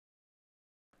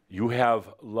You have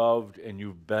loved and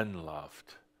you've been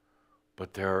loved,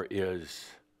 but there is,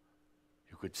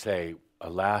 you could say, a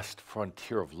last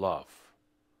frontier of love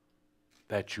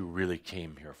that you really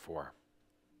came here for.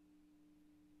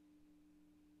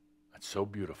 That's so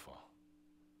beautiful.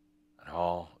 And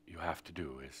all you have to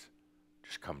do is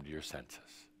just come to your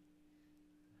senses.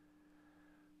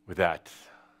 With that,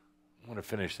 I want to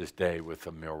finish this day with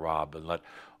a Merabh and let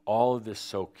all of this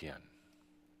soak in.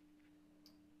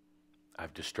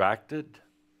 I've distracted.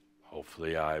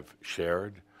 Hopefully I've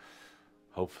shared.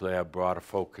 Hopefully I've brought a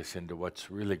focus into what's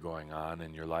really going on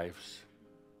in your lives.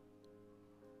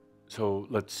 So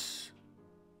let's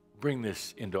bring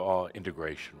this into all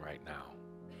integration right now.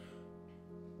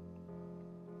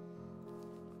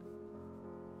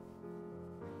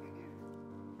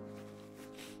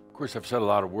 Of course, I've said a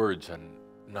lot of words and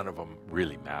none of them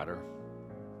really matter.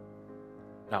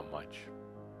 Not much.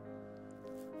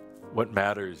 What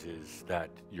matters is that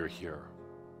you're here,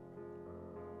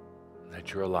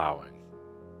 that you're allowing.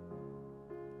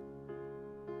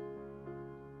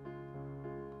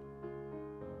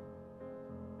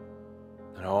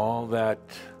 And all that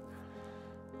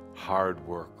hard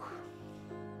work,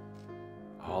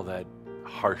 all that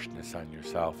harshness on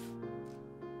yourself,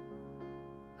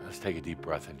 let's take a deep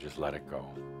breath and just let it go.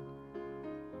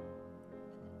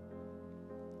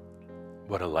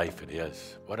 What a life it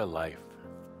is. What a life.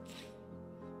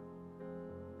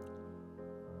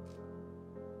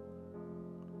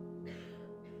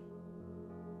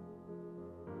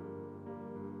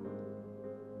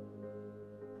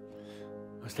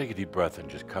 Let's take a deep breath and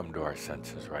just come to our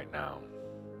senses right now.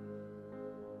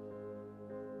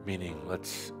 Meaning,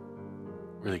 let's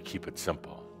really keep it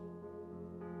simple.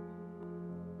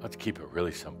 Let's keep it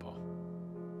really simple.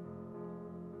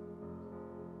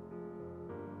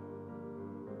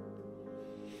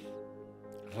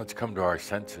 Let's come to our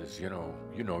senses. You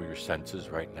know your senses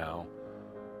right now.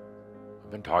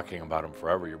 I've been talking about them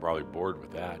forever. You're probably bored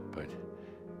with that, but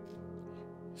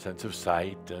sense of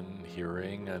sight and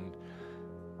hearing and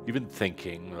even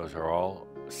thinking, those are all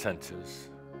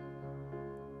senses.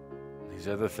 These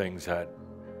are the things that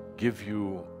give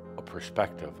you a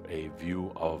perspective, a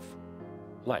view of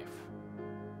life,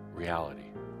 reality.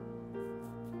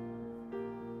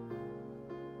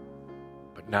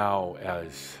 But now,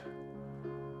 as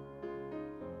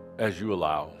you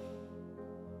allow,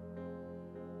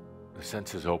 the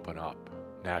senses open up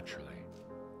naturally.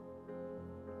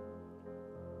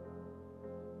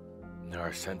 And there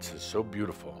are senses so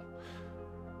beautiful,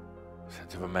 a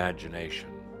sense of imagination.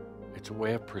 It's a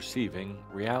way of perceiving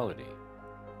reality.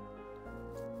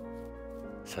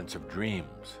 Sense of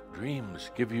dreams.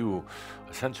 Dreams give you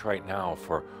a sense right now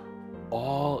for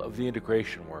all of the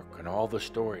integration work and all the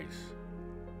stories.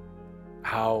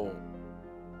 How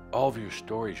all of your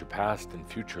stories, your past and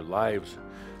future lives,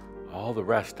 all the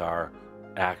rest are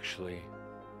actually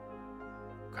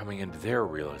coming into their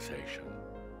realization.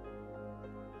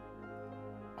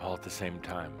 All at the same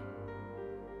time.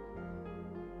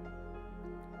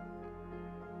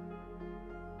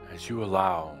 As you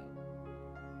allow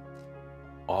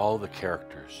all the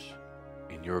characters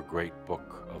in your great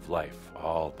book of life,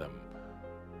 all of them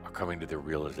are coming to their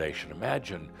realization.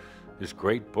 Imagine this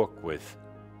great book with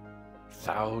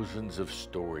thousands of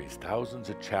stories, thousands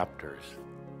of chapters.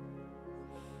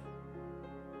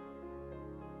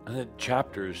 And the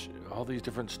chapters, all these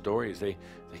different stories, they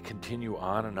continue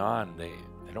on and on. They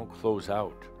don't close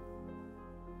out.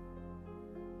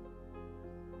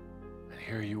 And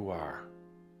here you are,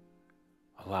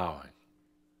 allowing.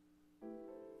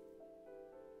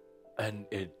 And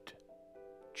it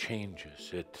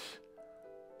changes, it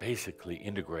basically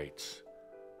integrates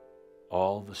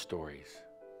all the stories.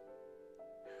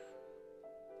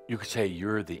 You could say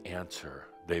you're the answer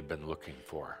they've been looking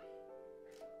for.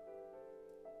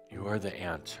 You are the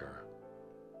answer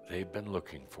they've been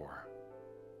looking for.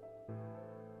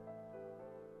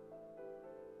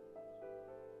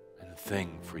 And the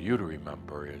thing for you to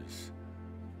remember is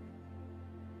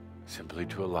simply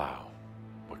to allow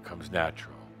what comes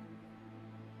natural.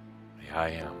 The I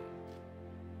am.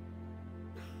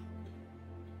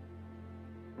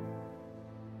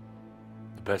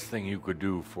 The best thing you could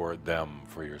do for them,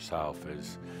 for yourself,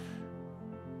 is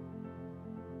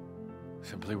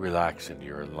simply relax into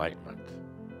your enlightenment.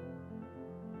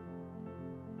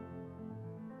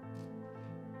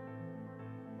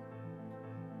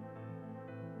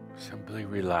 Simply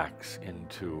relax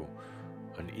into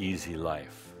an easy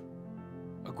life,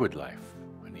 a good life,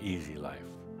 an easy life.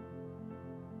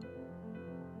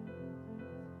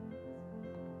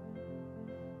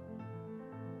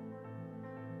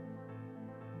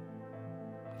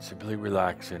 Simply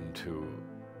relax into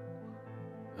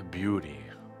beauty,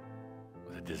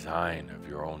 the design of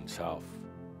your own self.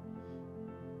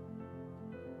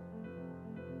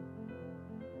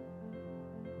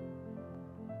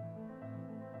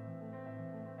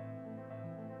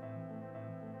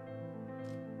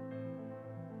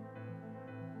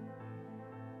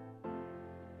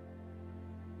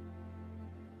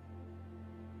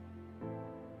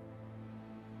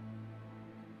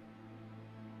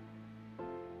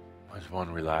 As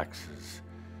one relaxes,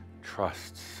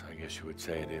 trusts, I guess you would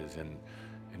say it is,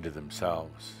 into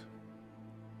themselves,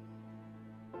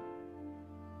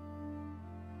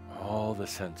 all the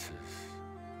senses,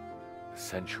 the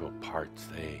sensual parts,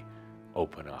 they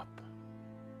open up.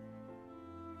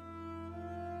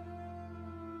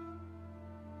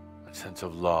 A sense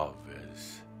of love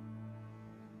is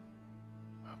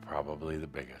probably the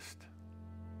biggest.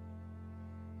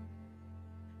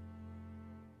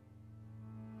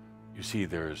 You see,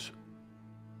 there's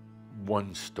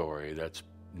one story that's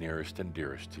nearest and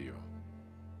dearest to you.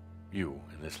 You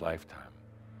in this lifetime.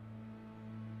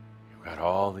 You've got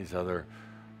all these other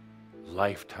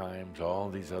lifetimes, all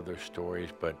these other stories,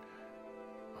 but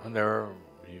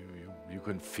you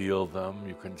can feel them,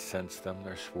 you can sense them,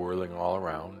 they're swirling all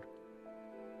around.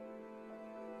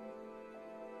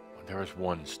 But there is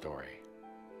one story.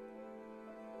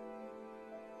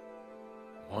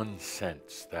 One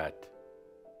sense that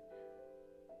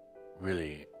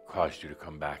really caused you to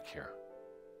come back here.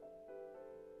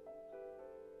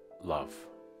 Love.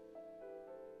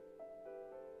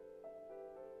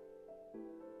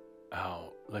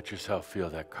 Now, let yourself feel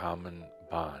that common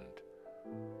bond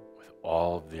with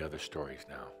all of the other stories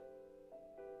now.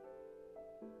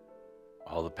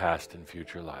 All the past and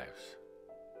future lives.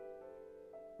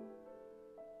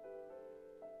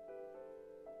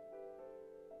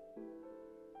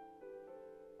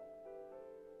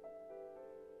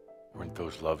 Weren't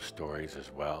those love stories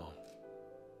as well?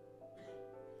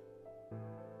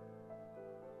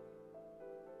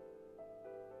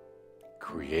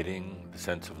 Creating the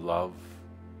sense of love,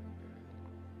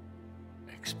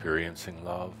 experiencing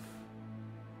love,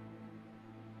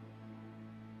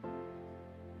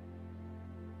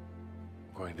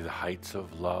 going to the heights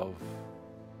of love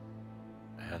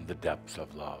and the depths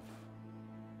of love.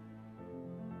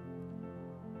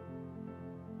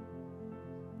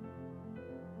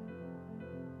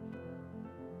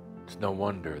 It's no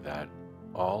wonder that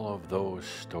all of those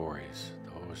stories,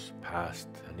 those past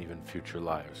and even future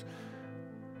lives,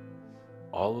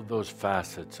 all of those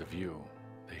facets of you,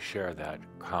 they share that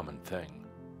common thing.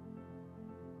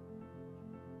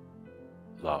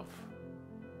 Love.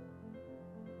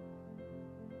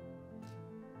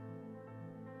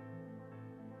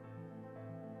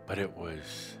 But it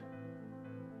was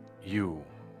you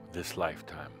this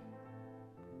lifetime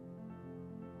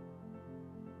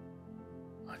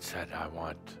that said, I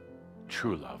want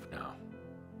true love now.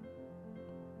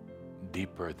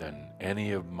 Deeper than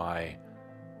any of my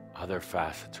other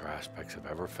facets or aspects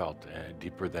I've ever felt,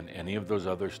 deeper than any of those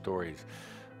other stories.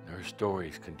 Their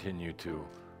stories continue to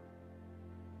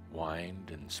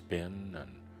wind and spin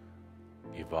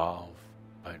and evolve,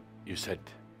 but you said,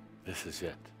 this is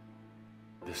it.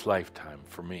 This lifetime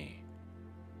for me.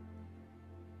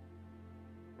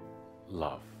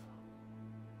 Love.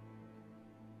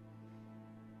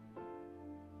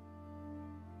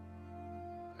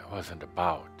 It wasn't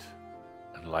about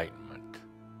enlightenment.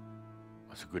 It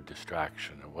was a good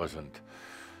distraction. It wasn't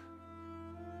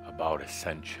about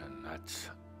ascension. That's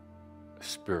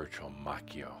spiritual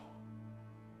macchio.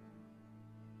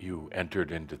 You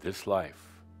entered into this life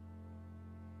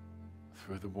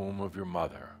through the womb of your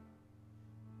mother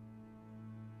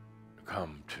to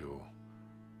come to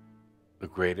the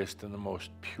greatest and the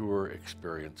most pure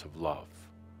experience of love.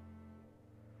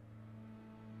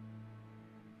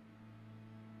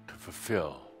 To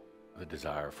fulfill the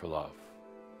desire for love.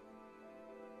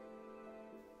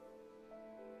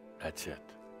 That's it,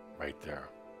 right there.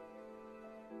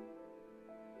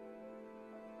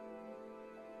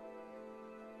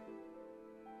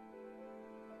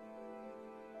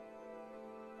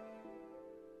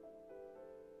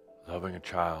 Loving a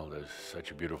child is such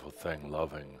a beautiful thing.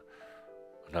 Loving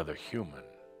another human,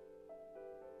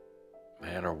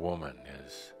 man or woman,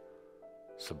 is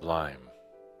sublime.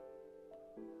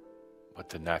 But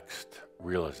the next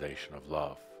realization of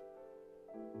love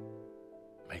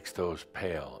makes those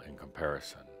pale in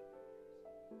comparison.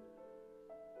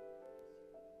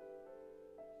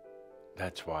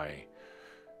 That's why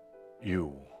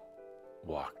you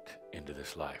walked into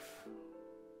this life.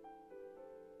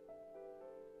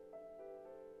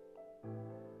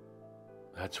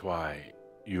 That's why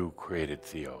you created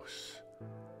Theos,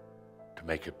 to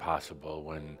make it possible,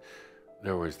 when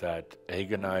there was that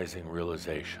agonizing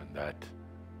realization that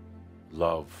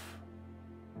love,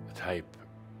 the type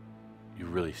you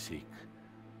really seek,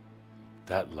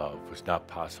 that love was not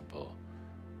possible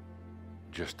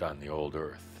just on the old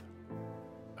earth.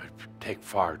 It would take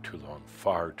far too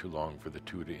long for the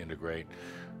two to integrate.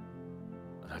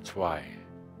 And that's why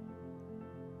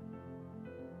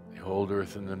the old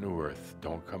earth and the new earth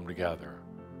don't come together.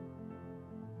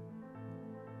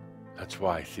 That's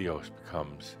why Theos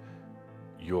becomes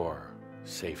your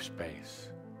safe space.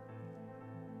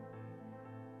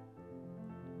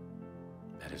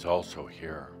 That is also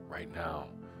here right now.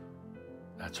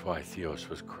 That's why Theos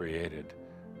was created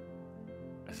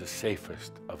as the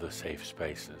safest of the safe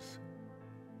spaces.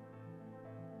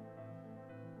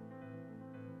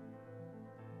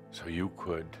 So you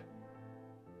could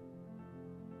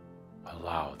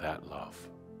allow that love.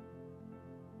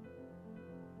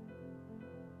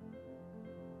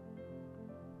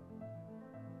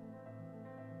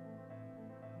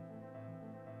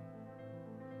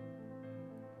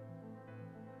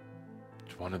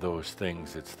 It's one of those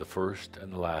things, it's the first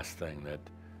and the last thing that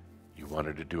you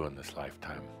wanted to do in this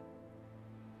lifetime.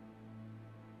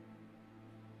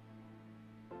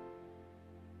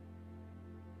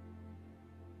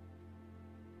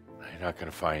 You're not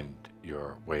going to find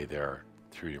your way there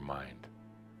through your mind.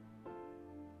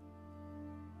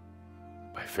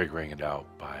 By figuring it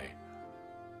out, by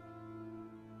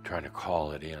trying to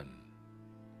call it in.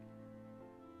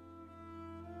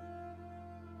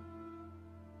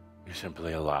 You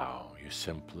simply allow. You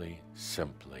simply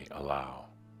allow.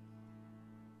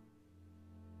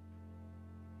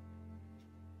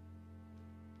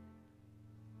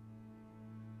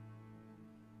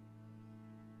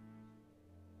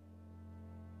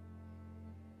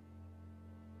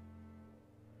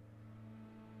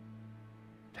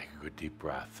 Take a good deep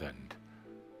breath, and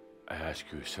I ask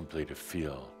you simply to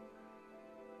feel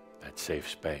that safe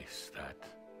space that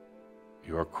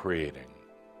you're creating.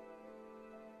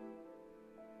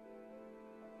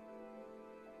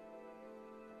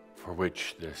 For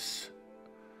which this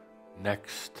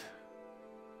next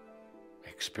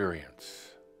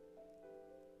experience,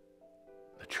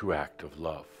 the true act of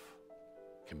love,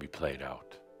 can be played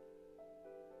out.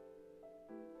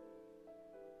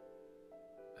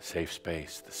 The safe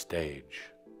space, the stage,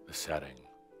 the setting,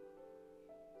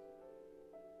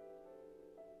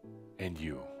 and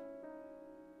you.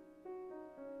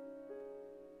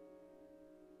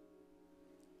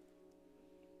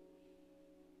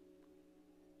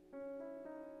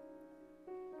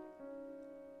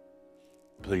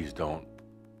 Please don't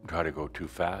try to go too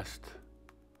fast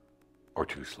or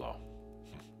too slow.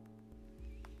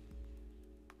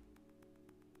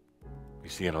 You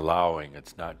see, in allowing,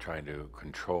 it's not trying to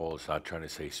control, it's not trying to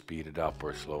say speed it up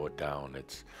or slow it down,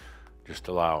 it's just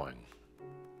allowing.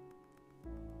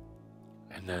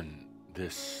 And then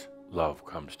this love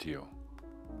comes to you.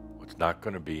 It's not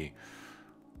going to be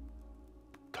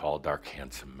tall, dark,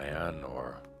 handsome man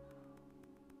or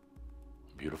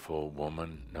beautiful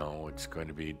woman. No, it's going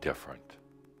to be different.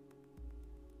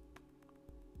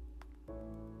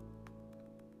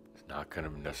 It's not going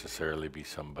to necessarily be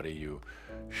somebody you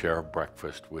share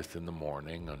breakfast with in the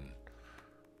morning and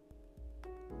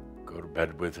go to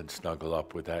bed with and snuggle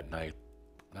up with that night.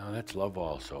 No, that's love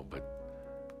also, but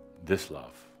this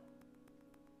love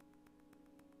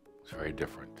is very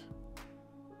different.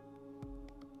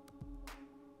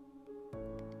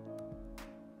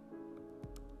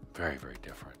 Very, very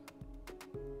different.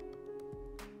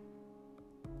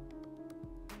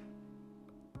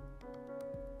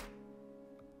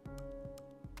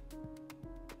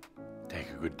 Take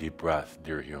a good deep breath,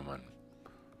 dear human,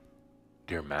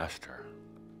 dear master,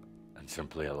 and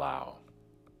simply allow.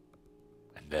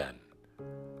 And then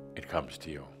it comes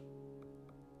to you.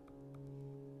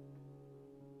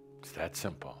 It's that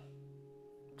simple.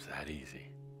 It's that easy.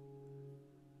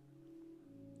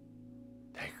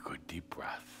 Take a good deep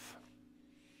breath.